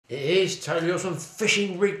It is totally awesome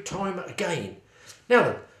fishing rig time again. Now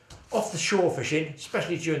then, off the shore fishing,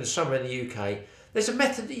 especially during the summer in the UK, there's a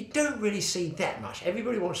method that you don't really see that much.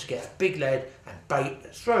 Everybody wants to get a big lead and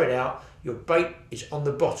bait, throw it out, your bait is on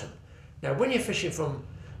the bottom. Now when you're fishing from,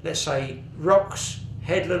 let's say, rocks,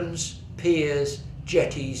 headlands, piers,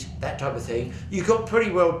 jetties, that type of thing, you've got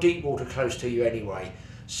pretty well deep water close to you anyway.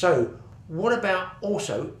 So what about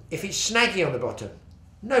also if it's snaggy on the bottom?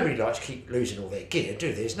 Nobody likes to keep losing all their gear, do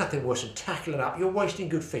they? There's nothing worse than tackling up. You're wasting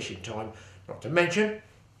good fishing time. Not to mention,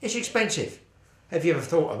 it's expensive. Have you ever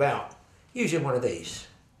thought about using one of these?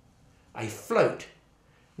 A float.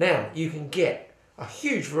 Now, you can get a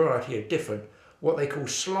huge variety of different, what they call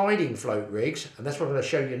sliding float rigs, and that's what I'm going to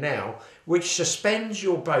show you now, which suspends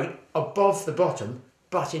your bait above the bottom,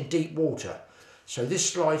 but in deep water. So this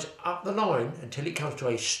slides up the line until it comes to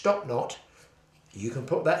a stop knot. You can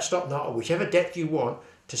put that stop knot at whichever depth you want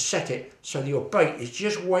to set it so that your bait is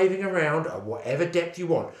just waving around at whatever depth you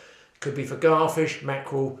want. It could be for garfish,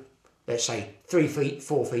 mackerel, let's say 3 feet,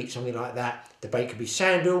 4 feet, something like that. The bait could be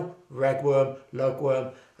sandal, ragworm,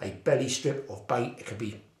 lugworm, a belly strip of bait. It could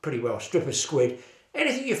be pretty well strip of squid,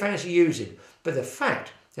 anything you fancy using. But the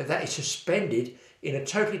fact that that is suspended in a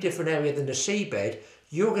totally different area than the seabed,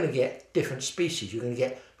 you're going to get different species. You're going to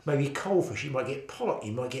get maybe coalfish, you might get pollock,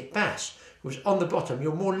 you might get bass. Whereas on the bottom,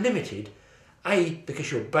 you're more limited,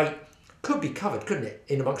 because your bait could be covered, couldn't it,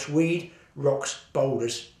 in amongst weed, rocks,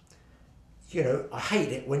 boulders. You know, I hate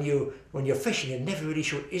it when you're fishing, you're never really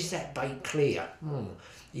sure, is that bait clear?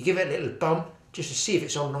 You give it a little bump just to see if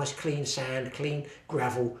it's on nice clean sand, clean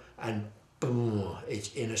gravel, and boom,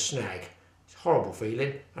 it's in a snag. It's a horrible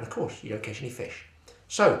feeling, and of course, you don't catch any fish.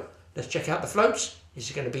 So, let's check out the floats. This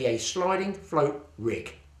is going to be a sliding float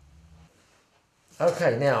rig.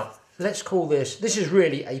 Okay, now, let's call this is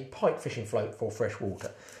really a pike fishing float for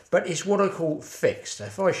freshwater, but it's what I call fixed. So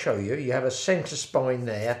if I show you, you have a centre spine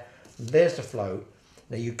there, there's the float.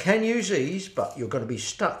 Now you can use these, but you're going to be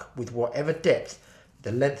stuck with whatever depth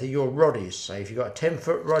the length of your rod is. So if you've got a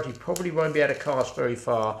 10-foot rod, you probably won't be able to cast very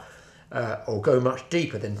far or go much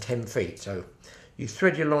deeper than 10 feet. So you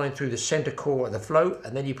thread your line through the centre core of the float,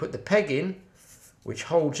 and then you put the peg in, which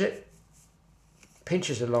holds it,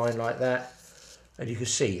 pinches the line like that, and you can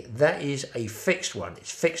see that is a fixed one.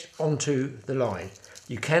 It's fixed onto the line.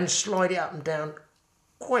 You can slide it up and down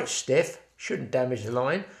quite stiff, shouldn't damage the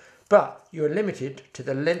line, but you're limited to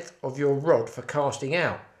the length of your rod for casting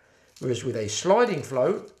out. Whereas with a sliding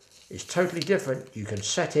float, it's totally different. You can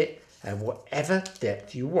set it at whatever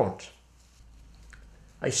depth you want.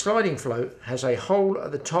 A sliding float has a hole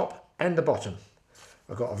at the top and the bottom.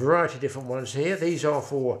 I've got a variety of different ones here. These are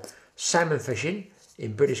for salmon fishing.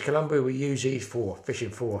 In British Columbia, we use these for fishing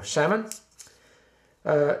for salmon.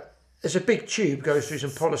 There's a big tube, goes through some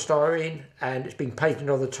polystyrene, and it's been painted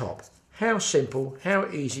on the top. How simple, how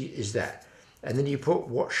easy is that? And then you put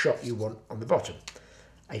what shot you want on the bottom.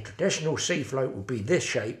 A traditional sea float will be this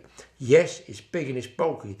shape. Yes, it's big and it's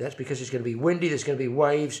bulky. That's because it's going to be windy, there's going to be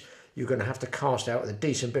waves. You're going to have to cast out with a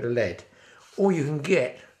decent bit of lead. Or you can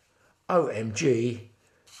get, OMG,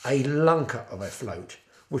 a lunker of a float,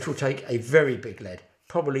 which will take a very big lead,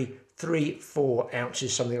 probably 3-4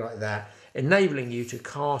 ounces, something like that, enabling you to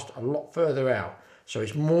cast a lot further out. So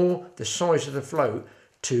it's more the size of the float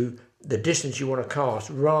to the distance you want to cast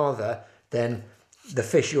rather than the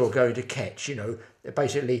fish you're going to catch. You know,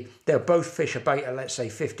 basically they'll both fish a bait at, let's say,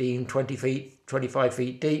 15, 20 feet, 25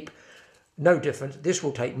 feet deep. No difference. This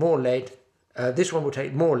will take more lead. This one will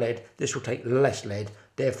take more lead. This will take less lead,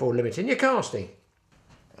 therefore limiting your casting.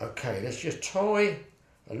 Okay, let's just tie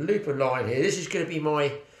a loop of line here. This is going to be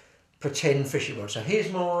my pretend fishing rod. So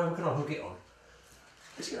here's my, what can I hook it on?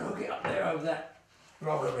 Just going to hook it up there over that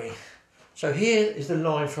roller ring. So here is the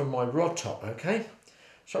line from my rod top, okay?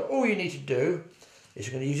 So all you need to do is,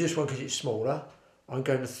 I'm going to use this one because it's smaller. I'm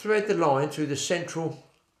going to thread the line through the central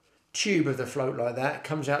tube of the float like that. It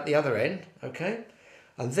comes out the other end, okay?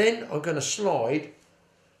 And then I'm going to slide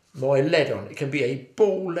my lead on. It can be a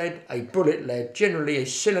ball lead, a bullet lead, generally a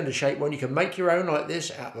cylinder shaped one. You can make your own like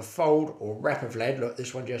this out of a fold or wrap of lead. Look,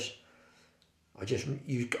 this one I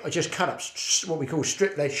just cut up what we call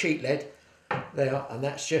strip lead, sheet lead there, and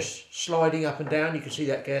that's just sliding up and down. You can see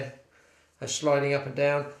that there, that's sliding up and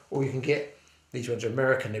down. Or you can get, these ones are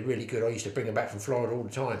American, they're really good. I used to bring them back from Florida all the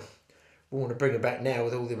time. We want to bring them back now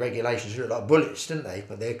with all the regulations. They look like bullets, don't they?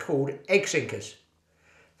 But they're called egg sinkers.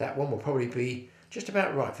 That one will probably be just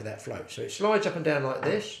about right for that float. So it slides up and down like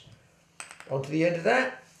this. Onto the end of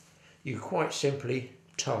that, you quite simply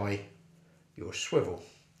tie your swivel.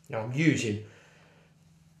 Now I'm using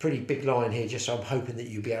pretty big line here just so I'm hoping that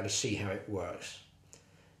you'll be able to see how it works.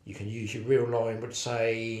 You can use your reel line, would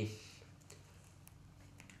say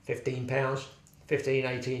 £15, 15,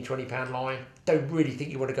 18, 20 pound line. Don't really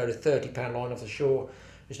think you want to go to 30 pound line off the shore.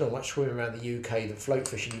 There's not much swimming around the UK that float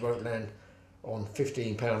fishing, you won't land on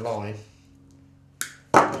 15 pound line.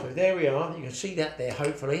 So there we are, you can see that there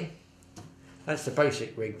hopefully. That's the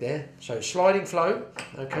basic rig there. So sliding float,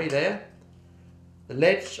 okay there. The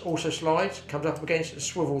lead also slides, comes up against the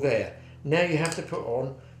swivel there. Now you have to put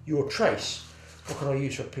on your trace. What can I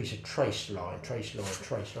use for a piece of trace line? Trace line.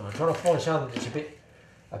 I'm trying to find something that's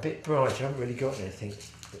a bit bright. I haven't really got anything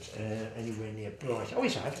that's anywhere near bright. Oh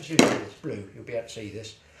yes, I have. Let's use this blue. You'll be able to see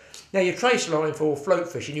this. Now your trace line for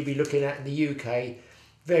float fishing, you'll be looking at in the UK,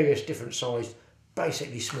 various different sized,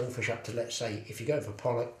 basically small fish up to, let's say, if you go for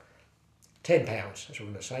pollock, 10 pounds. That's what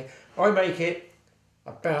I'm going to say. I make it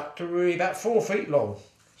about 4 feet long.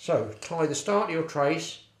 So tie the start of your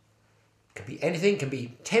trace. Could be anything, can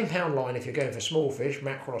be 10 pound line if you're going for small fish,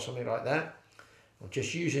 mackerel or something like that. I'm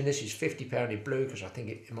just using this is 50 pound in blue because I think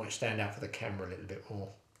it might stand out for the camera a little bit more.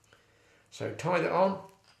 So tie that on,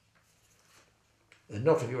 the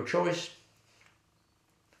knot of your choice.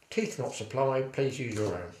 Teeth not supplied, please use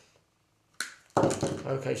your own.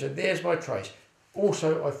 Okay, so there's my trace.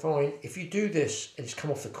 Also, I find if you do this and it's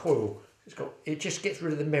come off the coil, it just gets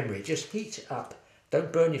rid of the memory. It just heats it up.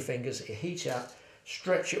 Don't burn your fingers. It heats it up.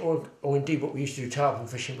 Stretch it, or indeed what we used to do tarpon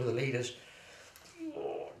fishing with the leaders.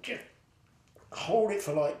 Just hold it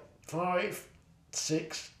for like 5,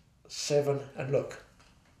 6, 7, and look,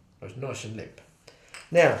 it's nice and limp.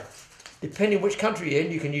 Now, depending which country you're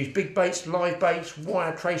in, you can use big baits, live baits,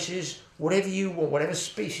 wire traces, whatever you want, whatever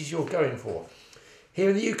species you're going for.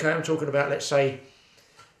 Here in the UK, I'm talking about, let's say,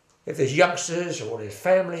 if there's youngsters or there's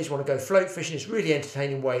families want to go float fishing, it's really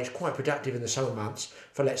entertaining way. It's quite productive in the summer months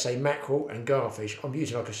for, let's say, mackerel and garfish. I'm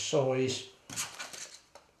using like a size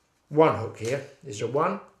 1 hook here. There's a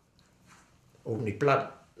 1, ordinary blood.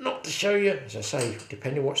 Not to show you, as I say,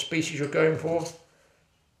 depending on what species you're going for,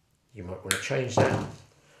 you might want to change that.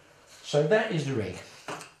 So that is the rig.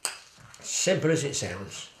 Simple as it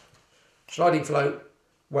sounds. Sliding float,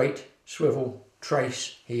 weight, swivel,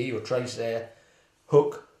 trace here, your trace there,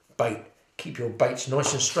 hook, bait. Keep your baits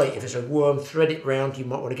nice and straight. If it's a worm, thread it round. You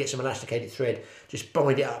might want to get some elasticated thread. Just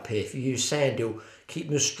bind it up here. If you use sand eel, keep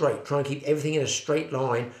them straight. Try and keep everything in a straight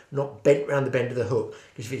line, not bent round the bend of the hook.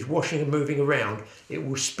 Because if it's washing and moving around, it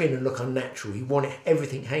will spin and look unnatural. You want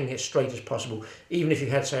everything hanging as straight as possible. Even if you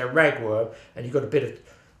had, say, a ragworm and you've got a bit of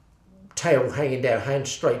tail hanging down, hand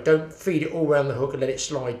straight. Don't feed it all around the hook and let it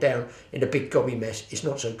slide down in a big gobby mess. It's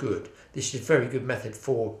not so good. This is a very good method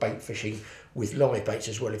for bait fishing with live baits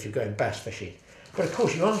as well if you're going bass fishing. But of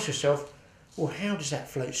course you ask yourself, well, how does that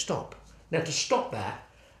float stop? Now to stop that,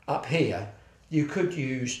 up here, you could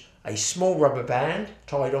use a small rubber band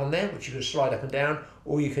tied on there, which you can slide up and down,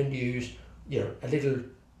 or you can use, a little,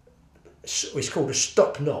 it's called a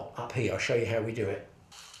stop knot up here. I'll show you how we do it.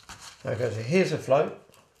 Okay, so here's a float.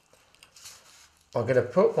 I'm going to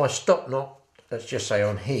put my stop knot, let's just say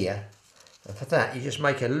on here, and for that you just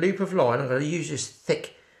make a loop of line. I'm going to use this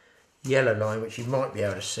thick yellow line, which you might be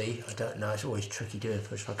able to see. I don't know, it's always tricky doing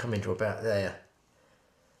it if I come into about there.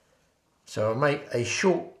 So I'll make a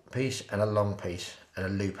short piece and a long piece and a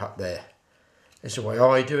loop up there. This is the way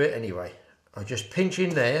I do it anyway. I just pinch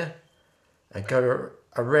in there and go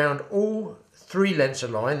around all 3 lengths of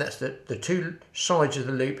line. That's the 2 sides of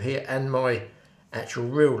the loop here and my actual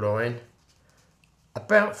reel line.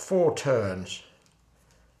 About 4 turns.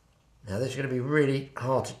 Now this is going to be really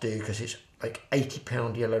hard to do because it's like 80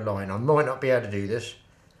 pound yellow line. I might not be able to do this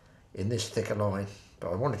in this thicker line,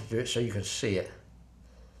 but I wanted to do it so you can see it.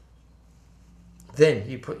 Then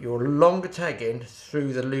you put your longer tag end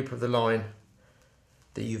through the loop of the line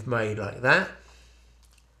that you've made like that,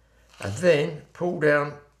 and then pull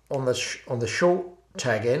down on the short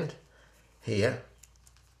tag end here.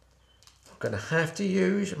 I'm going to have to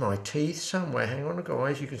use my teeth somewhere. Hang on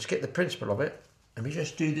guys, you can get the principle of it. Let me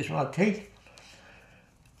just do this with my teeth.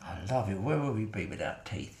 I love it. Where will we be without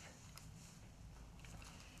teeth?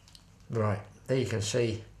 Right, there you can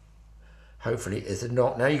see, hopefully is a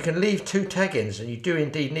knot. Now you can leave 2 tag ends, and you do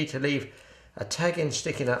indeed need to leave a tag end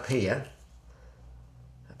sticking up here,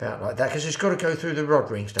 about like that, because it's got to go through the rod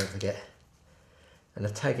rings, don't forget. And a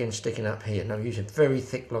tag end sticking up here. Now I'm using very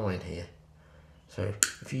thick line here. So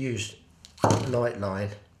if you use light line,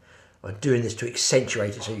 I'm doing this to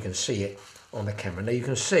accentuate it so you can see it on the camera. Now you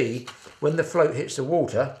can see when the float hits the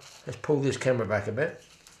water, let's pull this camera back a bit.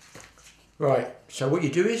 Right, so what you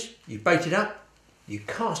do is you bait it up, you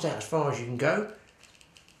cast out as far as you can go,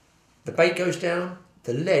 the bait goes down,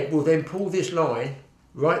 the lead will then pull this line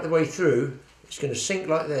right the way through. It's going to sink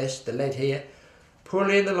like this, the lead here, pull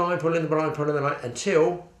in the line, pull in the line, pull in the line,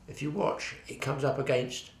 until, if you watch, it comes up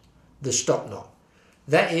against the stop knot.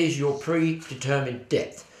 That is your predetermined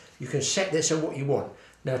depth. You can set this at what you want.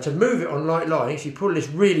 Now to move it on light line, if you pull this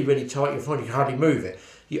really, really tight, you'll find you can hardly move it.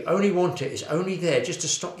 You only want it, it's only there just to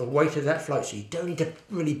stop the weight of that float, so you don't need to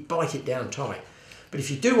really bite it down tight. But if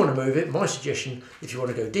you do want to move it, my suggestion, if you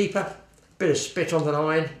want to go deeper, bit of spit on the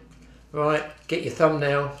line, right, get your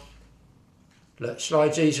thumbnail, look,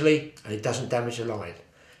 slides easily and it doesn't damage the line.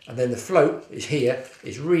 And then the float is here,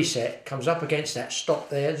 is reset, comes up against that stop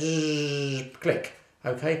there, zzz, click,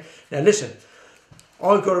 okay? Now listen,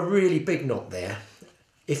 I've got a really big knot there.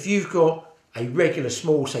 If you've got a regular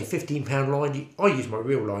small, say 15-pound line, I use my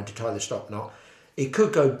real line to tie the stop knot, it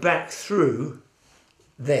could go back through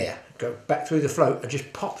there, go back through the float and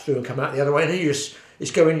just pop through and come out the other way, and then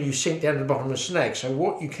it's going and you sink down to the bottom of the snag. So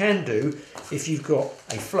what you can do, if you've got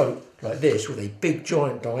a float like this with a big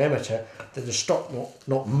giant diameter that the stop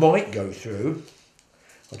knot might go through,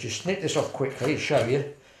 I'll just snip this off quickly to show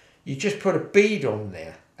you. You just put a bead on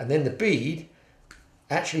there, and then the bead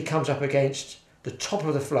actually comes up against the top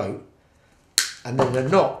of the float, and then the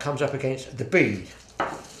knot comes up against the bead.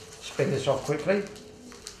 Spin this off quickly.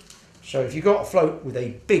 So if you've got a float with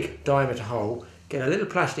a big diameter hole, get a little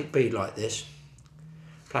plastic bead like this.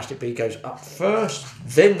 Plastic bead goes up first,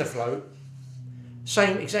 then the float.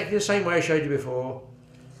 Exactly the same way I showed you before.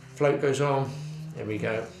 Float goes on, there we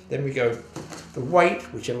go. Then we go the weight,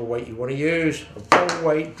 whichever weight you want to use. A ball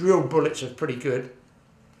weight, drill bullets are pretty good.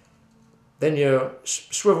 Then you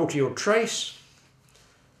swivel to your trace.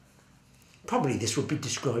 Probably this would be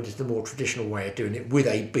described as the more traditional way of doing it with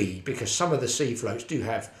a bead, because some of the sea floats do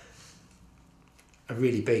have a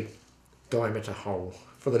really big diameter hole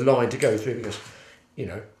for the line to go through, because, you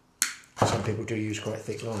know, some people do use quite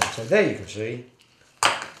thick lines. So there you can see,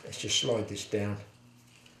 let's just slide this down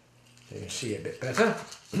so you can see it a bit better.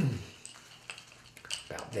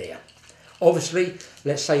 About there. Obviously,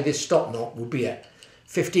 let's say this stop knot will be at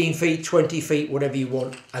 15 feet, 20 feet, whatever you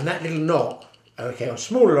want, and that little knot, okay, on a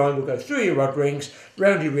smaller line will go through your rod rings,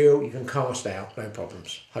 round your reel, you can cast out, no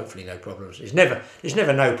problems. Hopefully no problems. There's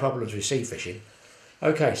never no problems with sea fishing.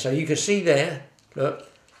 Okay, so you can see there, look,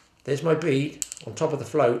 there's my bead on top of the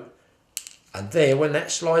float, and there, when that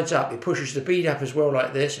slides up, it pushes the bead up as well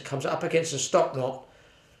like this, it comes up against the stop knot,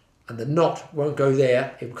 and the knot won't go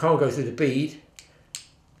there, it can't go through the bead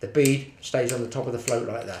stays on the top of the float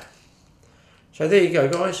like that. So there you go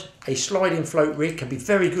guys, a sliding float rig can be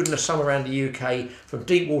very good in the summer around the UK from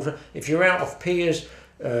deep water. If you're out off piers,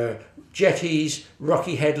 jetties,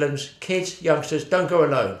 rocky headlands, kids, youngsters, don't go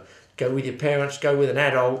alone. Go with your parents, go with an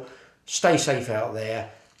adult, stay safe out there.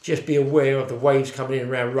 Just be aware of the waves coming in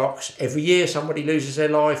around rocks. Every year somebody loses their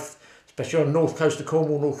life, especially on the north coast of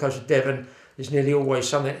Cornwall, north coast of Devon. There's nearly always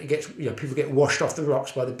something that gets, people get washed off the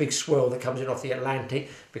rocks by the big swell that comes in off the Atlantic,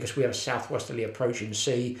 because we have a southwesterly approaching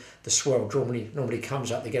sea. The swell normally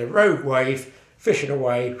comes up, they get a rogue wave, fishing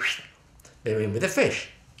away, they're in with the fish.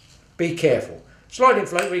 Be careful. Sliding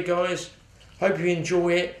float rig guys, hope you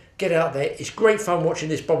enjoy it. Get out there, it's great fun watching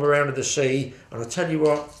this bob around in the sea, and I'll tell you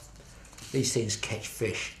what, these things catch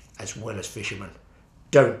fish as well as fishermen.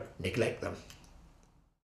 Don't neglect them.